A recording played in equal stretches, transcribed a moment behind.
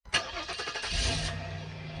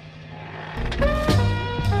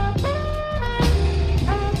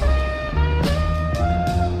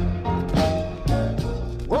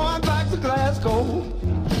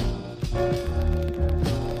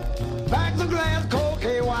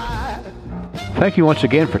Thank you once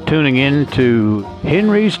again for tuning in to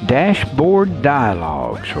Henry's Dashboard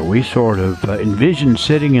Dialogues, where we sort of envision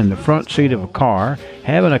sitting in the front seat of a car,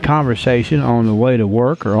 having a conversation on the way to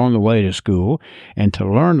work or on the way to school, and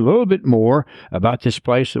to learn a little bit more about this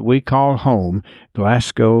place that we call home,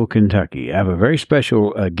 Glasgow, Kentucky. I have a very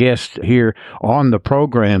special guest here on the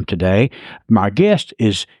program today. My guest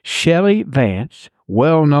is Schelly Vance,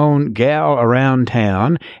 well-known gal around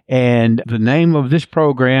town, and the name of this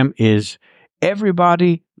program is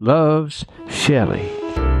Everybody Loves Schelly,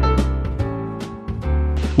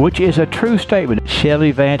 which is a true statement.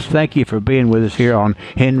 Schelly Vance, thank you for being with us here on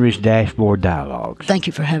Henry's Dashboard Dialogues. Thank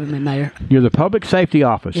you for having me, Mayor. You're the public safety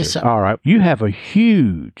officer. Yes, sir. All right. You have a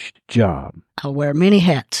huge job. I wear many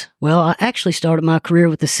hats. Well, I actually started my career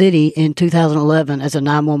with the city in 2011 as a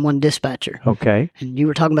 911 dispatcher. Okay. And you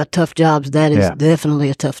were talking about tough jobs. That is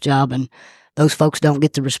definitely a tough job. And those folks don't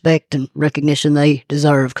get the respect and recognition they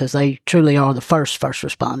deserve because they truly are the first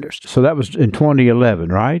responders. So that was in 2011,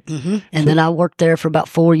 right? Mm-hmm. And then I worked there for about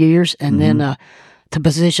 4 years, and then the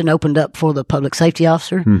position opened up for the public safety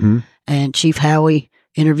officer, and Chief Howie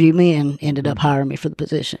interviewed me and ended up hiring me for the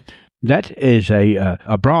position. That is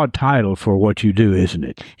a broad title for what you do, isn't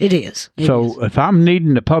it? It is. If I'm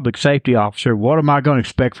needing a public safety officer, what am I going to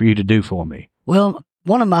expect for you to do for me? Well,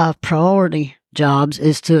 one of my priority jobs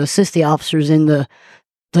is to assist the officers in the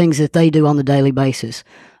things that they do on the daily basis.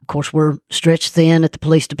 Of course, we're stretched thin at the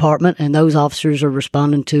police department, and those officers are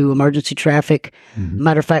responding to emergency traffic.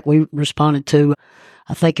 Matter of fact, we responded to,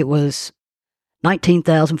 I think it was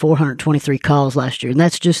 19,423 calls last year, and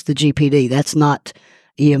that's just the GPD. That's not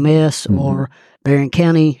EMS or Barron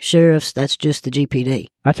County Sheriffs. That's just the GPD.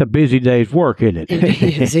 That's a busy day's work, isn't it?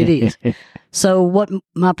 It is. So what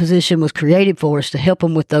my position was created for is to help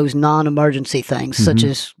them with those non-emergency things, such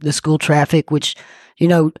as the school traffic, which,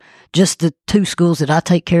 just the two schools that I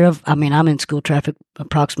take care of, I'm in school traffic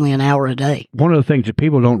approximately an hour a day. One of the things that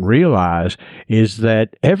people don't realize is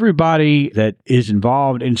that everybody that is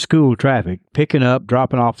involved in school traffic, picking up,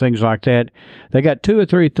 dropping off, things like that, they got two or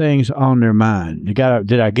three things on their mind.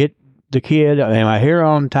 Did I get the kid? Am I here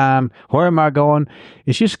on time? Where am I going?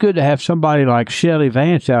 It's just good to have somebody like Schelly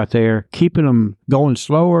Vance out there keeping them going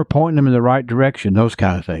slower, pointing them in the right direction, those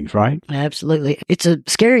kind of things, right? Absolutely. It's a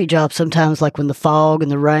scary job sometimes, like when the fog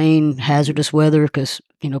and the rain, hazardous weather, because,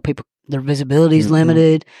 people, their visibility is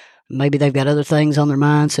limited. Maybe they've got other things on their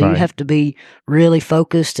mind. So you have to be really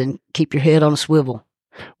focused and keep your head on a swivel.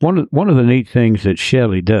 One of the neat things that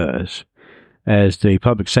Schelly does as the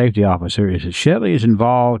public safety officer is that Schelly is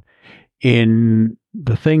involved in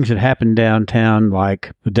the things that happen downtown,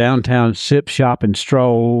 like the downtown sip, shop, and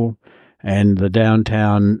stroll, and the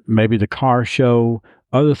downtown, maybe the car show,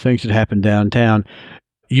 other things that happen downtown.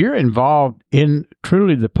 You're involved in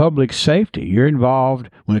truly the public safety. You're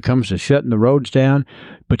involved when it comes to shutting the roads down,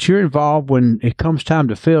 but you're involved when it comes time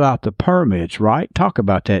to fill out the permits, right? Talk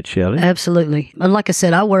about that, Schelly. Absolutely. And like I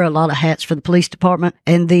said, I wear a lot of hats for the police department,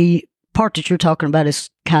 and the part that you're talking about is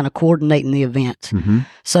kind of coordinating the events.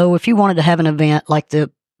 So if you wanted to have an event like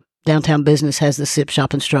the downtown business has the sip,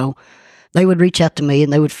 shop, and stroll, they would reach out to me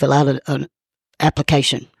and they would fill out an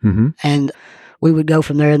application. And we would go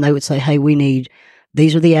from there, and they would say, hey,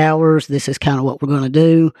 these are the hours. This is kind of what we're going to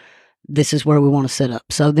do. This is where we want to set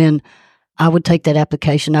up. So then I would take that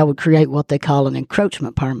application. I would create what they call an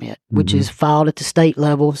encroachment permit, which is filed at the state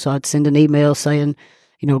level. So I'd send an email saying,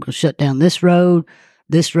 we're going to shut down this road.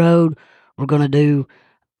 We're going to do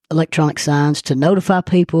electronic signs to notify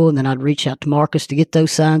people, and then I'd reach out to Marcus to get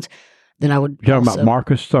those signs. Then I would... You're talking about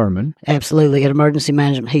Marcus Thurman. Absolutely. At Emergency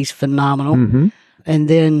Management, he's phenomenal. And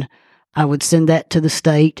then I would send that to the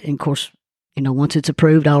state, and of course, once it's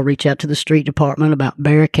approved, I'll reach out to the street department about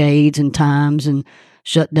barricades and times and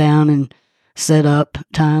shut down and set up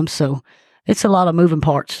times. So it's a lot of moving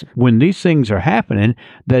parts. When these things are happening,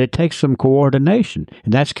 that it takes some coordination.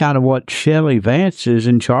 And that's kind of what Schelly Vance is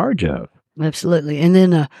in charge of. Absolutely. And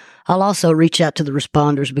then I'll also reach out to the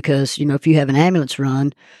responders because, if you have an ambulance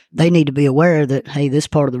run, they need to be aware that, hey, this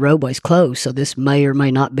part of the roadway is closed, so this may or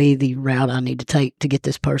may not be the route I need to take to get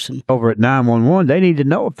this person. Over at 911, they need to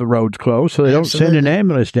know if the road's closed so they don't send an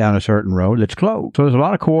ambulance down a certain road that's closed. So there's a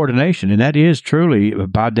lot of coordination, and that is truly,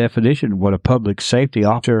 by definition, what a public safety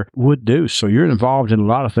officer would do. So you're involved in a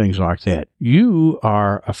lot of things like that. You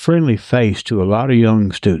are a friendly face to a lot of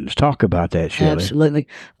young students. Talk about that, Schelly. Absolutely.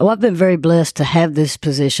 Well, I've been very blessed to have this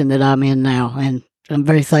position that I'm in now, and I'm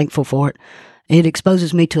very thankful for it. It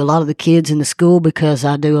exposes me to a lot of the kids in the school because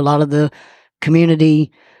I do a lot of the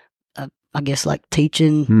community, I guess, like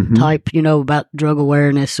teaching type, about drug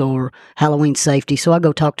awareness or Halloween safety. So I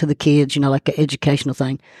go talk to the kids, like an educational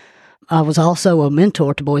thing. I was also a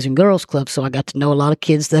mentor to Boys and Girls Club, so I got to know a lot of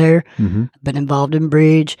kids there. Been involved in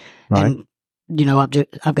bridge, and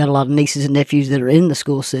I've got a lot of nieces and nephews that are in the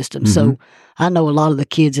school system, so I know a lot of the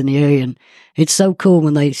kids in the area, and it's so cool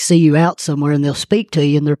when they see you out somewhere and they'll speak to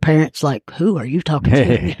you, and their parents like, "Who are you talking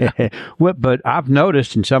to?" Well, but I've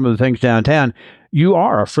noticed in some of the things downtown, you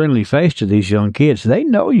are a friendly face to these young kids. They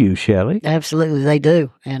know you, Schelly. Absolutely, they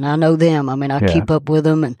do, and I know them. I mean, I keep up with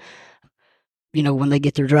them, and when they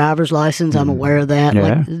get their driver's license, I'm aware of that. Yeah.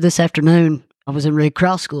 Like this afternoon, I was in Red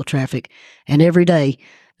Cross school traffic, and every day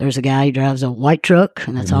there's a guy who drives a white truck,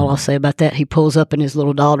 and that's all I'll say about that. He pulls up and his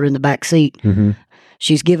little daughter in the back seat.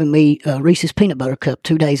 She's given me a Reese's peanut butter cup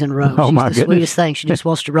 2 days in a row. Oh, She's my the goodness. sweetest thing. She just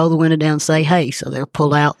wants to roll the window down and say, "Hey," so they'll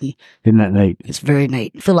pull out. And Isn't that neat? it's very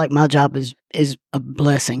neat. I feel like my job is a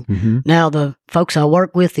blessing. Now, the folks I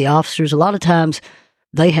work with, the officers, a lot of times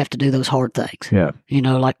they have to do those hard things. Yeah.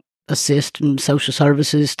 Like assist in social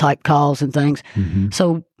services type calls and things.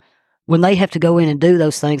 So when they have to go in and do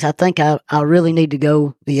those things, I think I really need to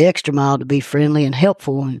go the extra mile to be friendly and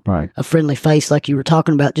helpful and a friendly face like you were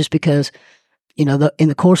talking about, just because, in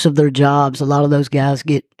the course of their jobs, a lot of those guys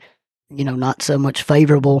get, not so much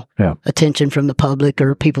favorable attention from the public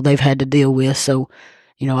or people they've had to deal with. So,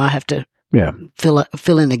 I have to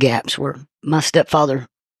fill in the gaps where my stepfather,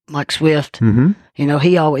 Mike Swift,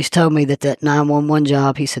 he always told me that 911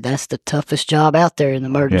 job, he said, that's the toughest job out there in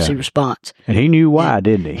emergency response. And he knew why,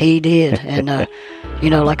 didn't he? He did. And,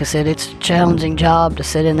 like I said, it's a challenging job to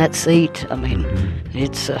sit in that seat. I mean,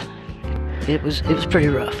 it was pretty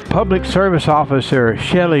rough. Public Service Officer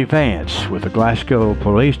Schelly Vance with the Glasgow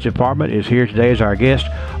Police Department is here today as our guest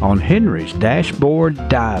on Henry's Dashboard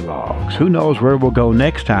Dialogues. Who knows where we'll go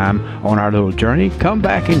next time on our little journey? Come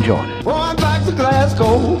back and join us. Going back to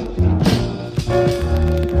Glasgow.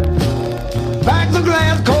 Back to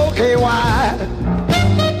Glasgow.